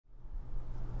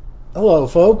Hello,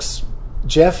 folks.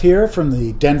 Jeff here from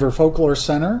the Denver Folklore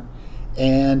Center,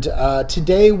 and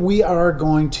today we are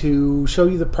going to show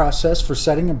you the process for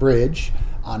setting a bridge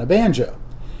on a banjo.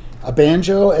 A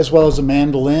banjo, as well as a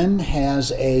mandolin,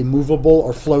 has a movable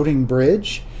or floating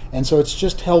bridge, and so it's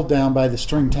just held down by the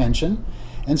string tension.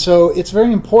 And so it's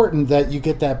very important that you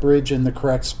get that bridge in the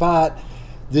correct spot.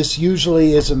 This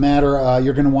usually is a matter,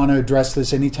 you're going to want to address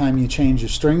this anytime you change your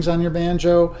strings on your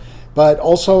banjo, but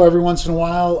also every once in a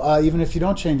while, even if you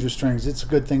don't change your strings, it's a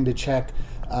good thing to check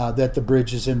that the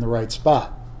bridge is in the right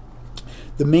spot.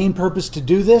 The main purpose to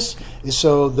do this is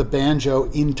so the banjo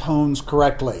intones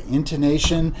correctly.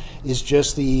 Intonation is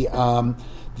just the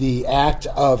act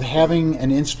of having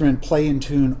an instrument play in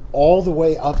tune all the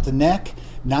way up the neck,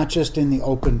 not just in the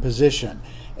open position.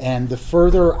 And the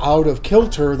further out of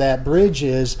kilter that bridge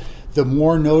is, the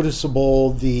more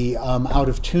noticeable the out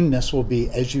of tuneness will be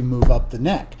as you move up the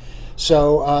neck.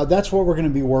 So that's what we're going to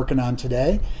be working on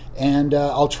today, and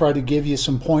I'll try to give you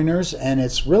some pointers, and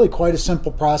it's really quite a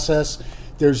simple process.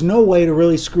 There's no way to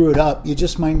really screw it up. You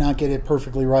just might not get it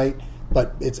perfectly right,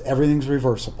 but everything's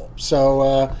reversible.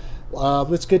 So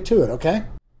let's get to it, okay?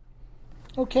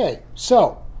 Okay,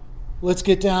 so let's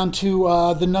get down to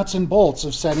the nuts and bolts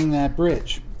of setting that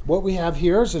bridge. What we have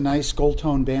here is a nice gold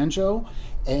tone banjo,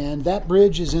 and that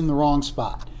bridge is in the wrong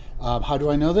spot. How do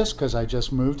I know this? Because I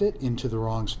just moved it into the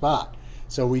wrong spot.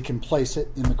 So we can place it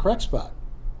in the correct spot.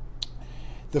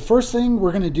 The first thing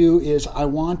we're going to do is I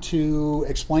want to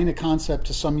explain a concept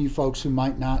to some of you folks who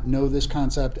might not know this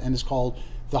concept, and it's called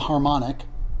the harmonic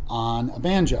on a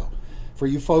banjo. For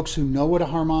you folks who know what a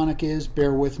harmonic is,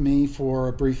 bear with me for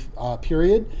a brief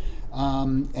period,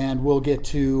 and we'll get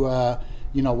to,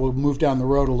 we'll move down the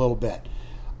road a little bit.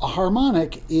 A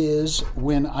harmonic is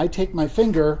when I take my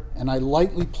finger and I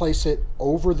lightly place it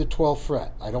over the 12th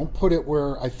fret. I don't put it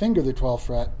where I finger the 12th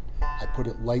fret. I put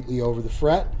it lightly over the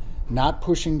fret, not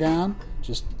pushing down,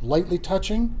 just lightly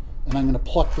touching, and I'm going to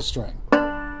pluck the string.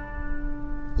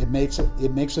 It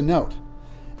makes a note.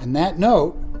 And that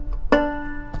note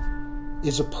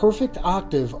is a perfect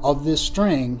octave of this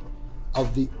string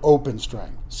of the open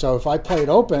string. So if I play it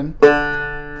open,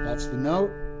 that's the note.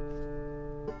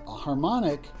 A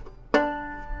harmonic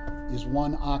is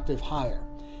one octave higher.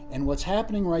 And what's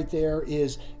happening right there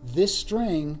is this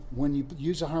string, when you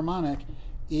use a harmonic,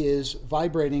 is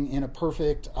vibrating in a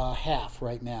perfect half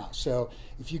right now. So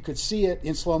if you could see it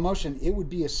in slow motion, it would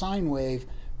be a sine wave,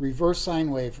 reverse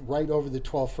sine wave, right over the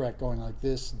 12th fret, going like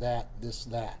this, that, this,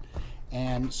 that.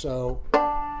 And so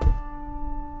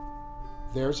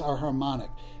there's our harmonic.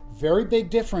 Very big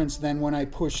difference than when I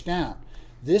push down.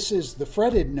 This is the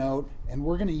fretted note, and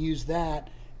we're going to use that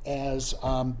as,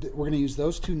 we're going to use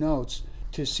those two notes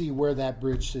to see where that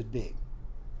bridge should be.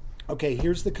 Okay,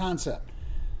 here's the concept.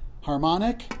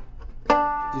 Harmonic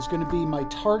is going to be my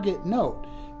target note,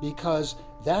 because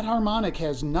that harmonic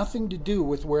has nothing to do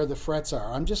with where the frets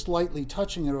are. I'm just lightly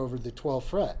touching it over the 12th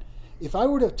fret. If I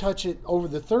were to touch it over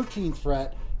the 13th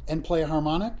fret and play a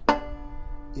harmonic,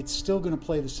 it's still going to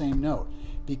play the same note,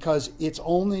 because it's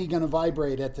only going to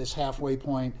vibrate at this halfway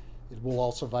point. It will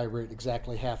also vibrate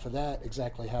exactly half of that,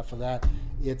 exactly half of that.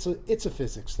 It's a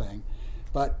physics thing.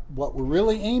 But what we're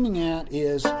really aiming at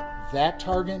is that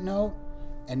target note,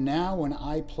 and now when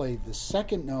I play the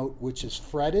second note, which is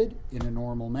fretted in a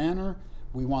normal manner,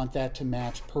 we want that to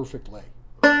match perfectly.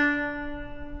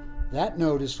 That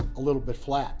note is a little bit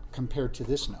flat compared to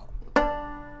this note.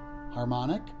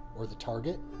 Harmonic, or the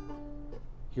target,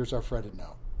 here's our fretted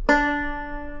note.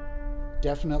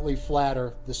 Definitely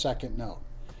flatter the second note.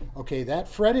 Okay, that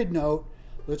fretted note,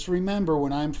 let's remember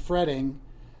when I'm fretting,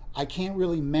 I can't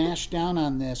really mash down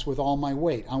on this with all my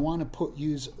weight. I want to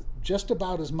use just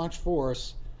about as much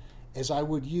force as I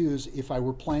would use if I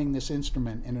were playing this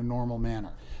instrument in a normal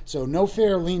manner. So no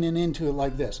fair leaning into it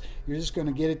like this. You're just going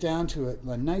to get it down to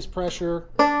a nice pressure.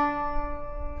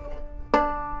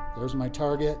 There's my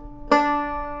target.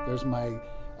 There's my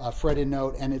fretted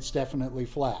note, and it's definitely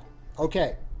flat.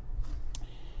 Okay.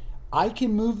 I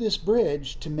can move this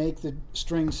bridge to make the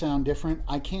string sound different.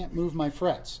 I can't move my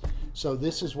frets. So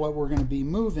this is what we're going to be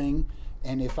moving.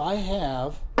 And if I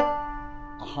have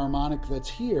a harmonic that's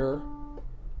here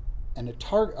and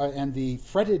the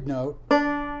fretted note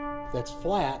that's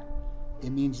flat, it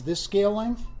means this scale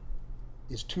length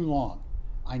is too long.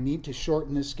 I need to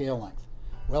shorten this scale length.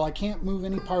 Well, I can't move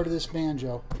any part of this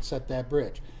banjo except that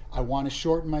bridge. I want to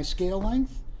shorten my scale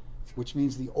length, which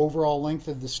means the overall length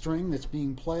of the string that's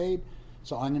being played.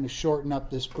 So I'm going to shorten up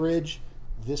this bridge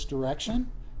this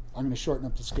direction. I'm going to shorten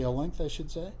up the scale length, I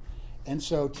should say. And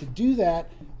so to do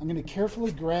that, I'm going to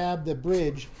carefully grab the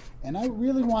bridge, and I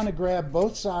really want to grab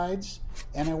both sides,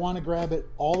 and I want to grab it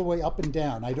all the way up and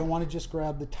down. I don't want to just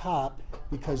grab the top,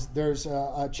 because there's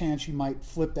a chance you might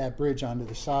flip that bridge onto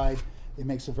the side. It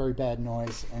makes a very bad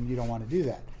noise, and you don't want to do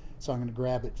that. So I'm going to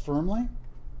grab it firmly,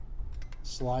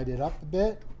 slide it up a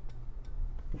bit.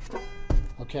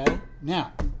 Okay,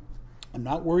 now I'm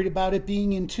not worried about it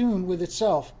being in tune with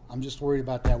itself. I'm just worried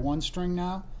about that one string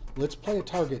now. Let's play a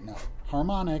target note.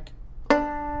 Harmonic,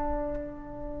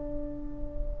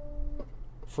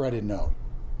 fretted note.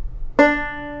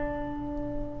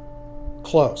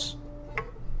 Close.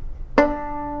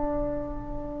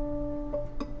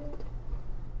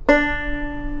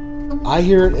 I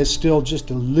hear it as still just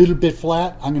a little bit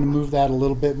flat. I'm going to move that a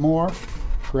little bit more,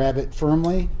 grab it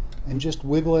firmly, and just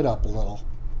wiggle it up a little.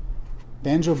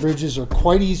 Banjo bridges are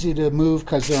quite easy to move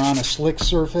because they're on a slick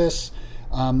surface.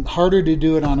 Harder to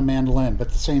do it on a mandolin, but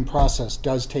the same process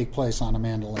does take place on a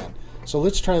mandolin. So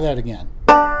let's try that again.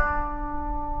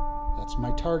 That's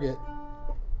my target.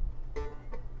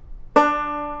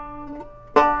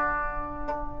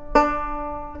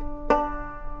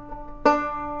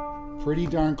 Pretty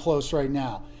darn close right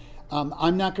now.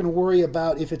 I'm not going to worry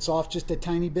about if it's off just a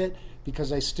tiny bit,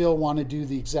 because I still want to do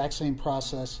the exact same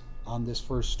process on this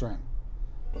first string.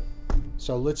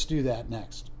 So let's do that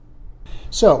next.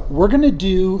 So we're going to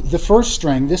do the first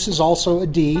string. This is also a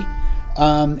D,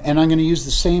 and I'm going to use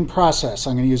the same process.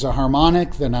 I'm going to use a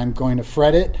harmonic, then I'm going to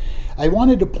fret it. I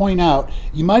wanted to point out,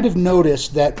 you might have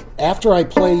noticed that after I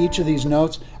play each of these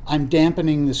notes, I'm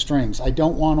dampening the strings. I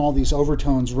don't want all these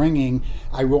overtones ringing.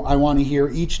 I want to hear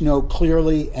each note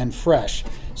clearly and fresh.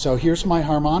 So here's my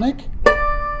harmonic.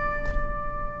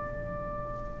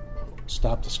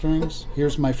 Stop the strings.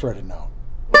 Here's my fretted note.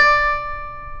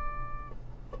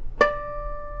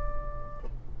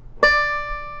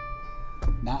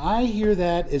 Now I hear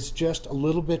that as just a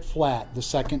little bit flat, the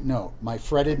second note. My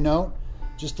fretted note,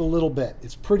 just a little bit.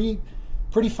 It's pretty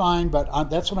fine, but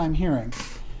that's what I'm hearing.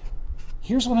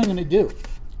 Here's what I'm going to do.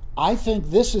 I think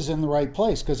this is in the right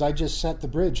place because I just set the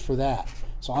bridge for that.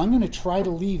 So I'm going to try to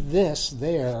leave this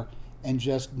there and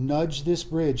just nudge this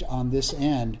bridge on this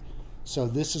end. So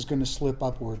this is going to slip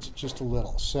upwards just a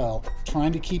little. So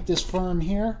trying to keep this firm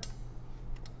here,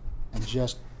 and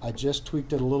I just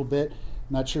tweaked it a little bit.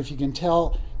 Not sure if you can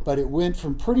tell, but it went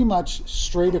from pretty much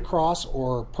straight across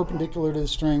or perpendicular to the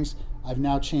strings. I've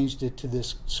now changed it to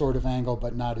this sort of angle,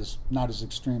 but not as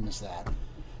extreme as that.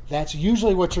 That's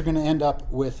usually what you're going to end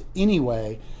up with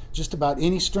anyway. Just about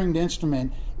any stringed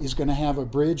instrument is going to have a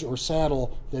bridge or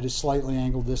saddle that is slightly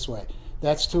angled this way.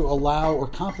 That's to allow or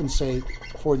compensate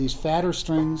for these fatter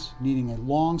strings needing a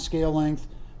long scale length.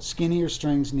 Skinnier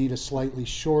strings need a slightly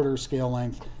shorter scale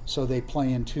length so they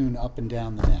play in tune up and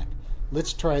down the neck.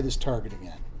 Let's try this target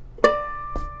again.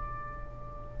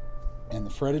 And the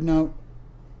fretted note.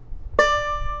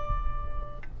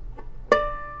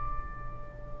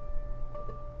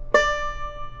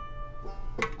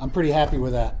 I'm pretty happy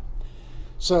with that.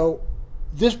 So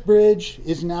this bridge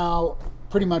is now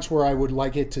pretty much where I would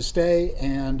like it to stay,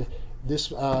 and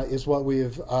this is what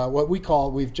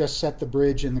we've just set the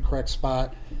bridge in the correct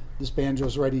spot. This banjo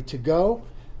is ready to go.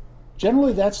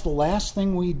 Generally, that's the last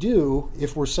thing we do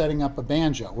if we're setting up a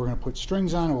banjo. We're going to put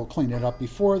strings on it, we'll clean it up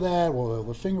before that, we'll have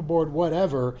a fingerboard,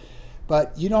 whatever.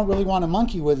 But you don't really want to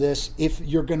monkey with this if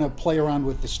you're going to play around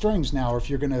with the strings now, or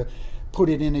if you're going to put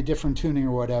it in a different tuning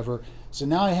or whatever. So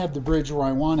now I have the bridge where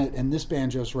I want it, and this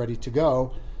banjo is ready to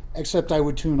go, except I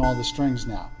would tune all the strings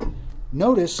now.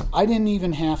 Notice I didn't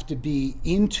even have to be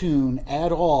in tune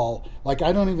at all. Like,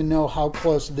 I don't even know how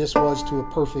close this was to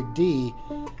a perfect D.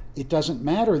 It doesn't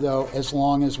matter though, as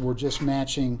long as we're just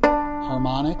matching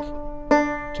harmonic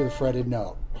to the fretted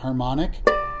note, harmonic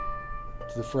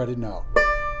to the fretted note.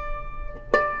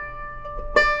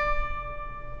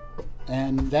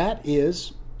 And that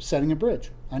is setting a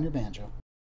bridge on your banjo.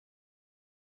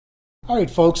 All right,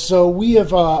 folks, so we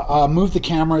have moved the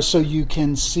camera so you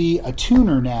can see a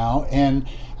tuner now, and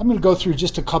I'm going to go through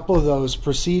just a couple of those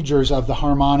procedures of the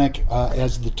harmonic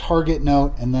as the target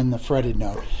note and then the fretted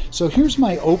note. So here's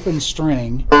my open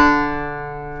string,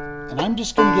 and I'm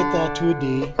just going to get that to a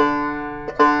D.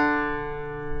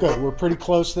 Good, we're pretty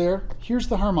close there. Here's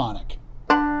the harmonic.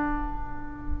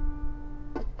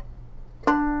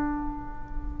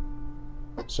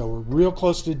 So we're real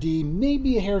close to D,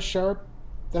 maybe a hair sharp.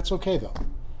 That's okay though.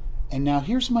 And now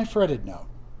here's my fretted note.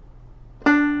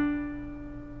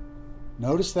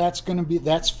 Notice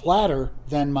that's flatter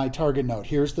than my target note.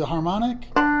 Here's the harmonic.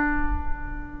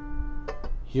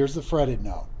 Here's the fretted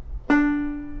note.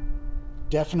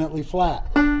 Definitely flat.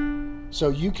 So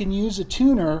you can use a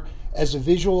tuner as a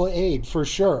visual aid for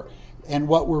sure. And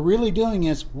what we're really doing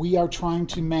is we are trying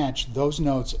to match those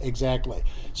notes exactly.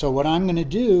 So what I'm going to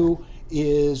do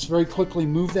is very quickly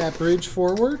move that bridge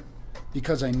forward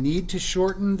because I need to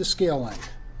shorten the scale length.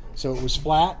 So it was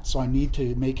flat, so I need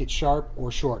to make it sharp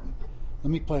or shorten.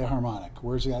 Let me play a harmonic.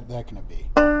 Where's that going to be?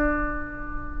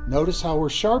 Notice how we're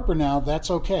sharper now. That's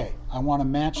okay. I want to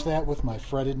match that with my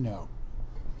fretted note.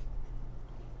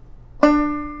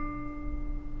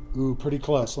 Ooh, pretty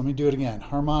close. Let me do it again.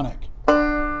 Harmonic.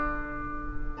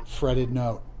 Fretted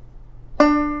note.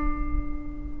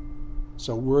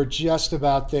 So we're just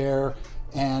about there,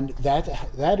 and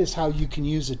that is how you can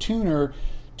use a tuner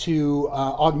to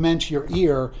augment your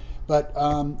ear. But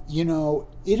you know,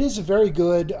 it is a very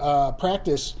good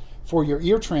practice for your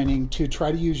ear training to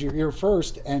try to use your ear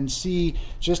first and see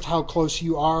just how close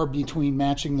you are between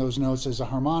matching those notes as a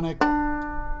harmonic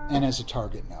and as a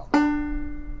target note.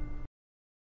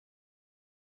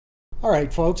 All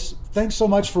right, folks, thanks so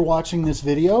much for watching this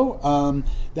video.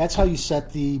 That's how you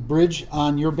set the bridge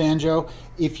on your banjo.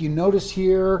 If you notice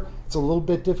here, it's a little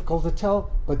bit difficult to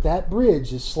tell, but that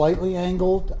bridge is slightly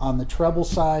angled. On the treble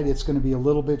side, it's going to be a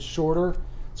little bit shorter.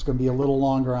 It's going to be a little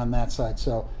longer on that side.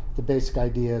 So the basic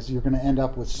idea is you're going to end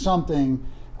up with something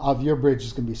of your bridge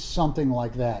is going to be something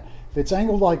like that. If it's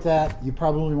angled like that, you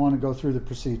probably want to go through the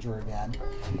procedure again.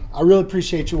 I really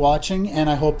appreciate you watching, and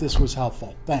I hope this was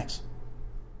helpful. Thanks.